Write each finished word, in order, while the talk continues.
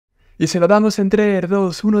Y se lo damos en 3,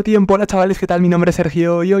 2, 1, tiempo. Hola chavales, ¿qué tal? Mi nombre es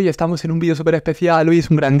Sergio y hoy estamos en un vídeo súper especial. Hoy es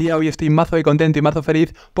un gran día, hoy estoy mazo de contento y mazo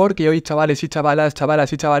feliz porque hoy, chavales y chavalas,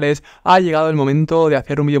 chavalas y chavales, ha llegado el momento de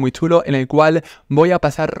hacer un vídeo muy chulo en el cual voy a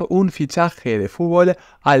pasar un fichaje de fútbol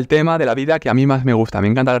al tema de la vida que a mí más me gusta. Me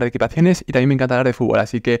encanta hablar de equipaciones y también me encanta hablar de fútbol,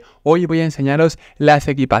 así que hoy voy a enseñaros las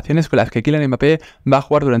equipaciones con las que Kylian Mbappé va a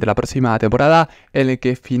jugar durante la próxima temporada, en el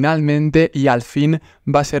que finalmente y al fin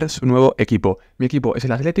va a ser su nuevo equipo. Mi equipo es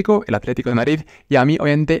el Atlético de Madrid, y a mí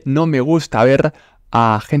obviamente no me gusta ver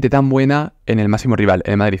a gente tan buena en el máximo rival,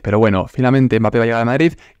 en el Madrid. Pero bueno, finalmente Mbappé va a llegar a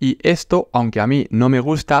Madrid y esto, aunque a mí no me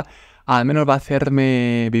gusta, al menos va a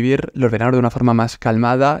hacerme vivir los veranos de una forma más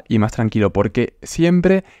calmada y más tranquilo, porque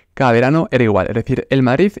siempre, cada verano era igual. Es decir, el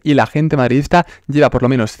Madrid y la gente madridista lleva por lo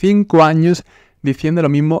menos 5 años diciendo lo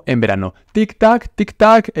mismo en verano. Tic-tac,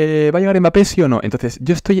 tic-tac, ¿va a llegar Mbappé, sí o no? Entonces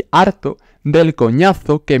yo estoy harto del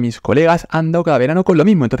coñazo que mis colegas han dado cada verano con lo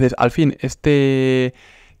mismo. Entonces al fin este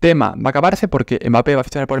tema va a acabarse porque Mbappé va a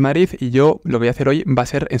fichar por el Madrid y yo lo que voy a hacer hoy va a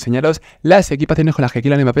ser enseñaros las equipaciones con las que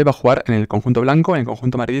Kylian Mbappé va a jugar en el conjunto blanco, en el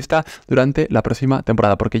conjunto madridista durante la próxima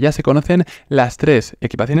temporada, porque ya se conocen las 3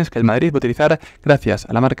 equipaciones que el Madrid va a utilizar gracias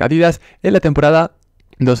a la marca Adidas en la temporada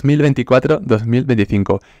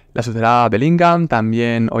 2024-2025. La usará Bellingham,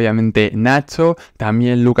 también obviamente Nacho,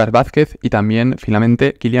 también Lucas Vázquez y también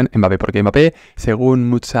finalmente Kylian Mbappé, porque Mbappé, según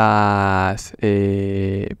muchas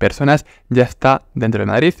personas, ya está dentro de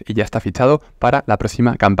Madrid y ya está fichado para la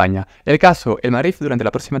próxima campaña. El caso, el Madrid durante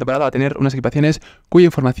la próxima temporada va a tener unas equipaciones cuya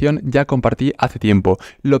información ya compartí hace tiempo.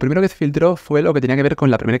 Lo primero que se filtró fue lo que tenía que ver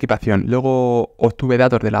con la primera equipación, luego obtuve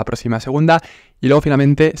datos de la próxima segunda y luego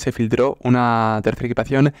finalmente se filtró una tercera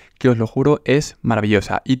equipación que, os lo juro, es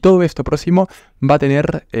maravillosa. Y todo esto próximo va a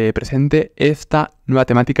tener presente esta nueva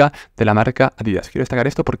temática de la marca Adidas. Quiero destacar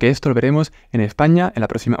esto porque esto lo veremos en España en la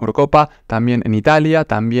próxima Eurocopa, también en Italia,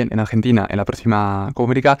 también en Argentina en la próxima Copa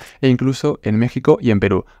América e incluso en México y en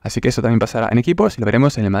Perú. Así que esto también pasará en equipos y lo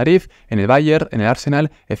veremos en el Madrid, en el Bayern, en el Arsenal,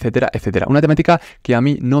 etcétera, etcétera. Una temática que a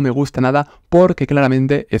mí no me gusta nada porque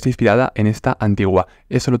claramente está inspirada en esta antigua.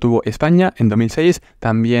 Eso lo tuvo España en 2006,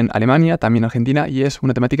 también Alemania, también Argentina, y es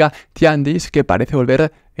una temática tiandis que parece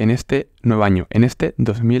volver en este nuevo año, en este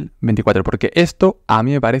 2024, porque esto a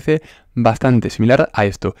mí me parece bastante similar a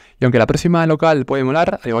esto. Y aunque la próxima local puede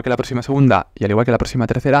molar, al igual que la próxima segunda y al igual que la próxima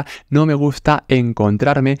tercera, no me gusta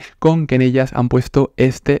encontrarme con que en ellas han puesto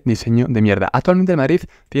este diseño de mierda. Actualmente el Madrid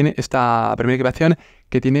tiene esta primera equipación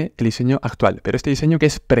que tiene el diseño actual, pero este diseño, que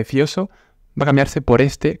es precioso, va a cambiarse por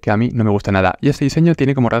este que a mí no me gusta nada. Y este diseño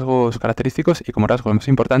tiene como rasgos característicos y como rasgos más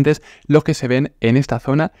importantes los que se ven en esta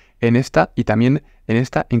zona, en esta y también en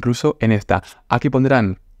esta, incluso en esta. Aquí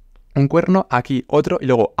pondrán un cuerno, aquí otro y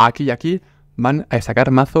luego aquí y aquí van a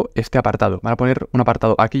destacar mazo este apartado. Van a poner un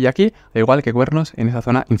apartado aquí y aquí, al igual que cuernos en esa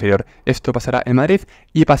zona inferior. Esto pasará en Madrid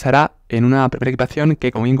y pasará en una primera equipación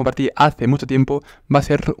que, como bien compartí hace mucho tiempo, va a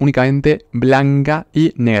ser únicamente blanca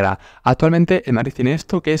y negra. Actualmente el Madrid tiene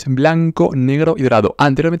esto, que es blanco, negro y dorado.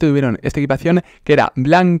 Anteriormente tuvieron esta equipación que era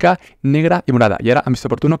blanca, negra y morada. Y ahora han visto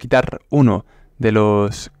oportuno quitar uno de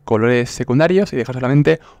los colores secundarios y dejar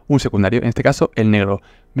solamente un secundario, en este caso el negro.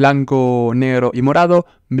 Blanco, negro y morado,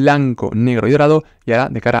 blanco, negro y dorado, y ahora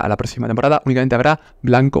de cara a la próxima temporada únicamente habrá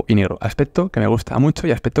blanco y negro. Aspecto que me gusta mucho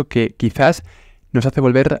y aspecto que quizás nos hace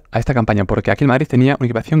volver a esta campaña, porque aquí el Madrid tenía una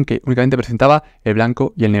equipación que únicamente presentaba el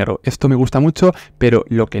blanco y el negro. Esto me gusta mucho, pero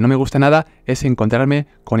lo que no me gusta nada es encontrarme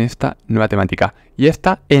con esta nueva temática. Y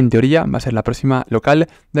esta, en teoría, va a ser la próxima local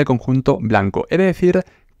del conjunto blanco. He de decir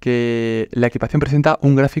que la equipación presenta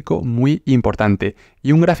un gráfico muy importante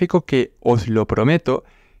y un gráfico que, os lo prometo,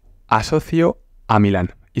 asocio a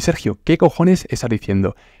Milán. Y Sergio, ¿qué cojones estás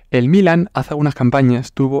diciendo? El Milán hace algunas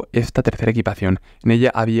campañas tuvo esta tercera equipación. En ella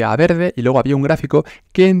había verde y luego había un gráfico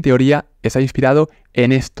que en teoría está inspirado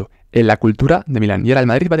en esto, en la cultura de Milán. Y ahora el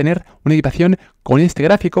Madrid va a tener una equipación con este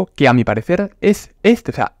gráfico que, a mi parecer, es este.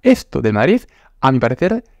 O sea, esto del Madrid, a mi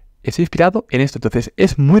parecer, está inspirado en esto. Entonces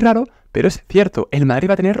es muy raro, pero es cierto. El Madrid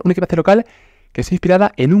va a tener una equipación local que está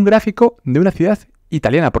inspirada en un gráfico de una ciudad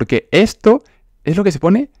italiana, porque esto es lo que se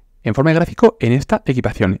pone en forma de gráfico en esta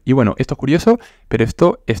equipación. Y bueno, esto es curioso, pero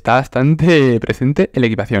esto está bastante presente en la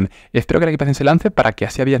equipación. Espero que la equipación se lance para que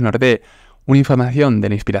así Avías nos dé una información de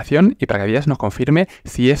la inspiración y para que Avías nos confirme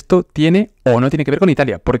si esto tiene o no tiene que ver con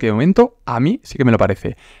Italia, porque de momento a mí sí que me lo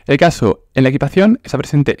parece. El caso, en la equipación está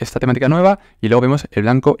presente esta temática nueva y luego vemos el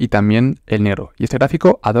blanco y también el negro. Y este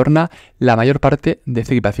gráfico adorna la mayor parte de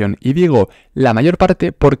esta equipación. Y digo la mayor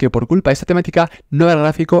parte porque por culpa de esta temática no va el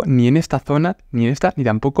gráfico ni en esta zona, ni en esta, ni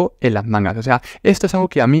tampoco en las mangas. O sea, esto es algo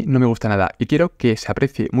que a mí no me gusta nada y quiero que se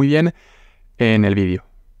aprecie muy bien en el vídeo.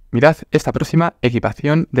 Mirad esta próxima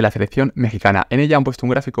equipación de la selección mexicana. En ella han puesto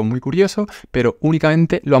un gráfico muy curioso, pero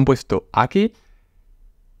únicamente lo han puesto aquí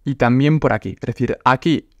y también por aquí. Es decir,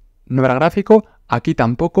 aquí no habrá gráfico, aquí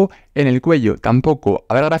tampoco, en el cuello tampoco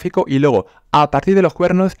habrá gráfico y luego a partir de los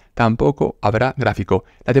cuernos tampoco habrá gráfico.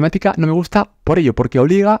 La temática no me gusta por ello, porque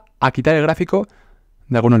obliga a quitar el gráfico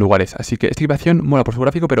de algunos lugares. Así que esta equipación mola por su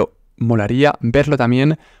gráfico, pero molaría verlo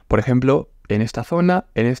también, por ejemplo, en esta zona,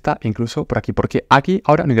 en esta, incluso por aquí, porque aquí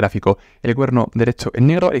ahora no hay gráfico. El cuerno derecho en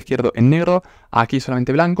negro, el izquierdo en negro, aquí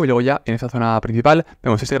solamente blanco y luego ya en esta zona principal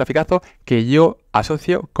vemos este graficazo que yo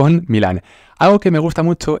asocio con Milán. Algo que me gusta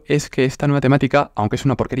mucho es que esta nueva temática, aunque es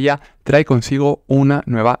una porquería, trae consigo una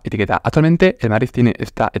nueva etiqueta. Actualmente el Madrid tiene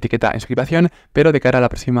esta etiqueta en su equipación, pero de cara a la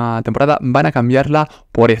próxima temporada van a cambiarla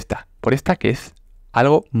por esta que es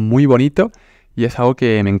algo muy bonito. Y es algo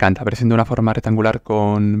que me encanta. Presenta una forma rectangular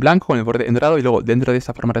con blanco, con el borde en dorado, y luego dentro de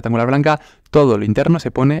esta forma rectangular blanca, todo lo interno se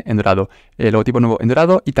pone en dorado. El logotipo nuevo en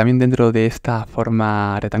dorado, y también dentro de esta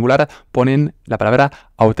forma rectangular ponen la palabra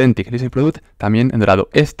Authentic Listen Product también en dorado.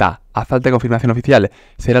 Esta, a falta de confirmación oficial,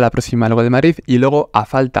 será la próxima logo de Madrid, y luego, a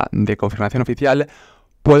falta de confirmación oficial,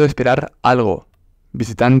 puedo esperar algo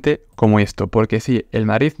visitante como esto, porque sí, el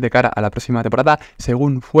Madrid de cara a la próxima temporada,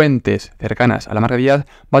 según fuentes cercanas a la marca Díaz,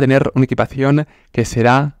 va a tener una equipación que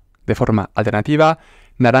será de forma alternativa,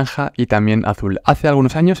 naranja y también azul. Hace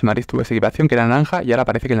algunos años el Madrid tuvo esa equipación que era naranja y ahora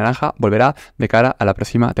parece que el naranja volverá de cara a la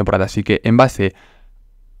próxima temporada, así que en base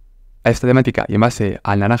a esta temática y en base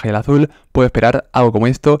al naranja y al azul, puedo esperar algo como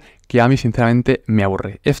esto que a mí sinceramente me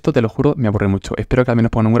aburre. Esto, te lo juro, me aburre mucho. Espero que al menos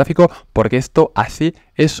pongan un gráfico porque esto así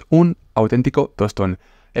es un auténtico tostón.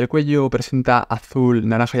 El cuello presenta azul,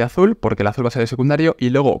 naranja y azul porque el azul va a ser el secundario y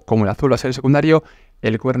luego, como el azul va a ser el secundario,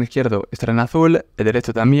 el cuerno izquierdo estará en azul, el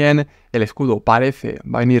derecho también, el escudo va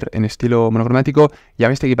a venir en estilo monocromático y a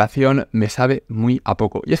mí esta equipación me sabe muy a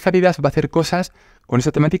poco. Y es que Adidas va a hacer cosas con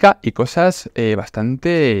esta temática y cosas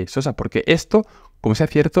bastante sosas, porque esto, como sea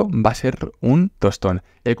cierto, va a ser un tostón.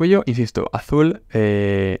 El cuello, insisto, azul,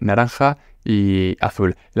 naranja y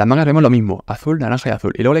azul. Las mangas vemos lo mismo, azul, naranja y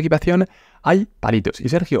azul. Y luego la equipación hay palitos. Y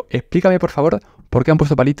Sergio, explícame por favor por qué han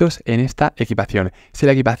puesto palitos en esta equipación. Si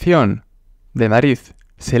la equipación de Madrid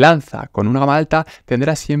se lanza con una gama alta,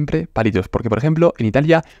 tendrá siempre palitos. Porque, por ejemplo, en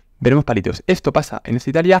Italia veremos palitos. Esto pasa en esta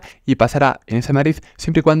Italia y pasará en esa Madrid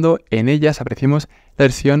siempre y cuando en ellas apreciemos la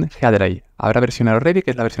versión Geadray. Habrá versión Aero-Ready,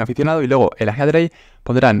 que es la versión aficionado, y luego en la Geadray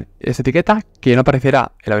pondrán esta etiqueta que no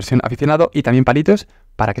aparecerá en la versión aficionado y también palitos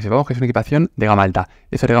para que sepamos que es una equipación de gama alta.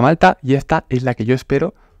 Esta es de gama alta y esta es la que yo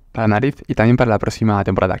espero para Madrid y también para la próxima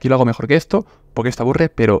temporada. Aquí lo hago mejor que esto porque esto aburre,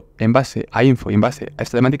 pero en base a info y en base a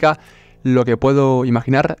esta temática, lo que puedo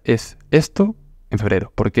imaginar es esto en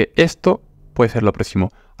febrero, porque esto puede ser lo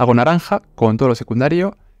próximo. Hago naranja con todo lo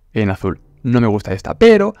secundario en azul. No me gusta esta,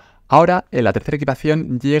 pero ahora en la tercera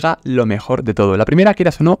equipación llega lo mejor de todo. La primera,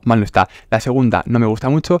 quieras o no, mal no está. La segunda no me gusta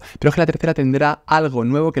mucho, pero es que la tercera tendrá algo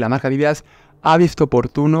nuevo que la marca Adidas ha visto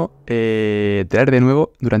oportuno traer de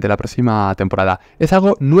nuevo durante la próxima temporada. Es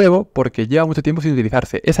algo nuevo porque lleva mucho tiempo sin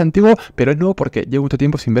utilizarse. Es antiguo, pero es nuevo porque lleva mucho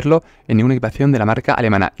tiempo sin verlo en ninguna equipación de la marca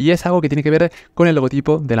alemana. Y es algo que tiene que ver con el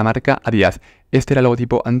logotipo de la marca Adidas. Este era el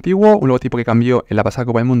logotipo antiguo, un logotipo que cambió en la pasada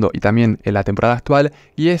Copa del Mundo y también en la temporada actual.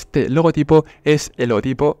 Y este logotipo es el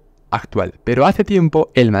logotipo actual. Pero hace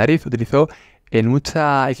tiempo el Madrid utilizó en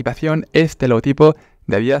mucha equipación este logotipo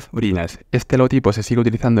de Adidas Originals. Este logotipo se sigue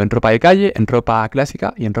utilizando en ropa de calle, en ropa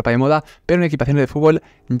clásica y en ropa de moda, pero en equipaciones de fútbol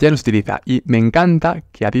ya no se utiliza. Y me encanta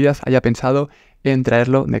que Adidas haya pensado en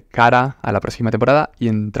traerlo de cara a la próxima temporada y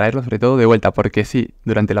en traerlo sobre todo de vuelta, porque sí,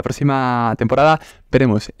 durante la próxima temporada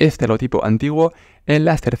veremos este logotipo antiguo en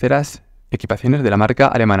las terceras equipaciones de la marca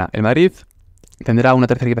alemana. El Madrid tendrá una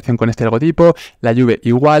tercera equipación con este logotipo, la Juve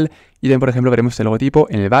igual, y también, por ejemplo, veremos este logotipo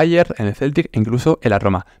en el Bayern, en el Celtic e incluso en la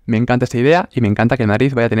Roma. Me encanta esta idea y me encanta que el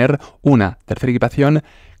Madrid vaya a tener una tercera equipación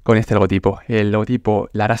con este logotipo. El logotipo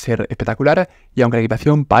la hará ser espectacular y aunque la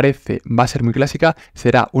equipación va a ser muy clásica,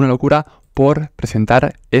 será una locura por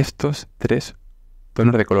presentar estos tres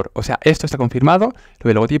tonos de color. O sea, esto está confirmado, lo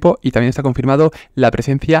del logotipo, y también está confirmado la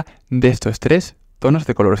presencia de estos tres tonos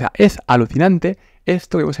de color. O sea, es alucinante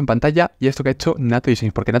esto que vemos en pantalla y esto que ha hecho Nato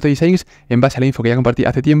Designs, porque Nato Designs, en base a la info que ya compartí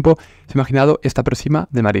hace tiempo, se ha imaginado esta próxima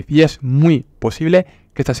de Madrid y es muy posible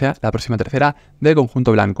que esta sea la próxima tercera del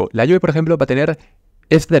conjunto blanco. La Juve, por ejemplo, va a tener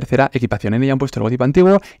esta tercera equipación. En ella han puesto el logotipo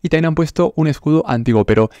antiguo y también han puesto un escudo antiguo,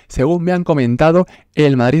 pero según me han comentado,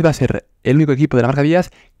 el Madrid va a ser el único equipo de la marca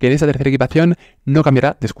Díaz que en esta tercera equipación no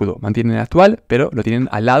cambiará de escudo. Mantienen el actual, pero lo tienen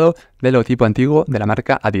al lado del logotipo antiguo de la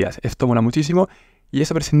marca Adidas. Esto mola muchísimo. Y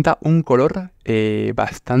eso presenta un color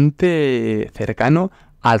bastante cercano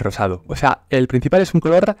al rosado. O sea, el principal es un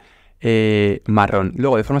color marrón.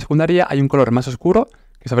 Luego, de forma secundaria, hay un color más oscuro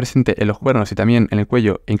que está presente en los cuernos y también en el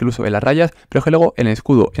cuello e incluso en las rayas, pero es que luego en el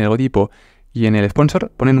escudo, en el logotipo y en el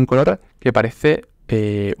sponsor ponen un color que parece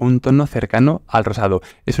un tono cercano al rosado.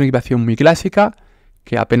 Es una equipación muy clásica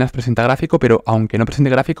que apenas presenta gráfico, pero aunque no presente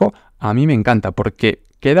gráfico, a mí me encanta porque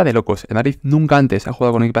queda de locos. El Madrid nunca antes ha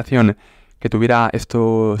jugado con una equipación que tuviera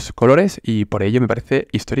estos colores y por ello me parece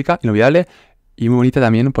histórica, inolvidable y muy bonita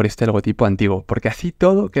también por este logotipo antiguo, porque así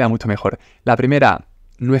todo queda mucho mejor. La primera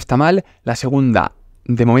no está mal, la segunda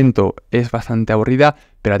de momento es bastante aburrida,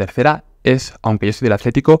 pero la tercera es, aunque yo soy del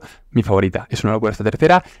Atlético, mi favorita. Es una locura esta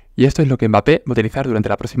tercera y esto es lo que Mbappé va a utilizar durante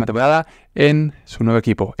la próxima temporada en su nuevo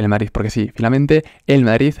equipo, el Madrid, porque sí, finalmente el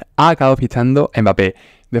Madrid ha acabado fichando a Mbappé.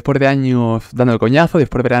 Después de años dando el coñazo,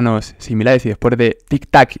 después de veranos similares y después de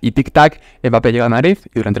tic-tac y tic-tac, Mbappé llega a Madrid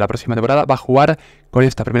y durante la próxima temporada va a jugar con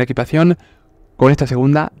esta primera equipación, con esta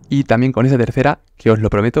segunda y también con esta tercera, que os lo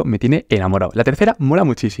prometo, me tiene enamorado. La tercera mola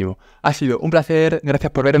muchísimo. Ha sido un placer,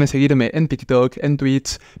 gracias por verme, seguirme en TikTok, en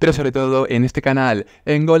Twitch, pero sobre todo en este canal,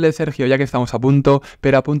 en Gol de Sergio, ya que estamos a punto,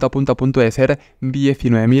 pero a punto de ser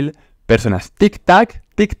 19.000 personas. Tic-tac,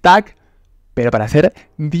 tic-tac, pero para ser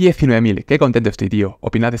 19.000. Qué contento estoy, tío.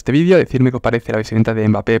 Opinad de este vídeo, decidme qué os parece la vestimenta de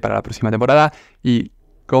Mbappé para la próxima temporada y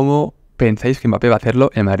cómo pensáis que Mbappé va a hacerlo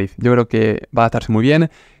en Madrid. Yo creo que va a adaptarse muy bien,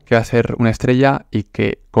 que va a ser una estrella y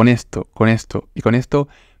que con esto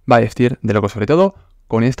va a vestir de loco, sobre todo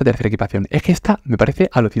con esta tercera equipación. Es que esta me parece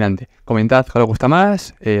alucinante. Comentad cuál os gusta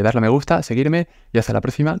más, darle a me gusta, seguirme y hasta la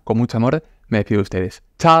próxima. Con mucho amor me despido de ustedes.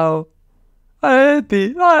 ¡Chao! ¡A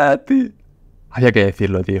ti! ¡A ti! Había que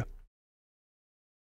decirlo, tío.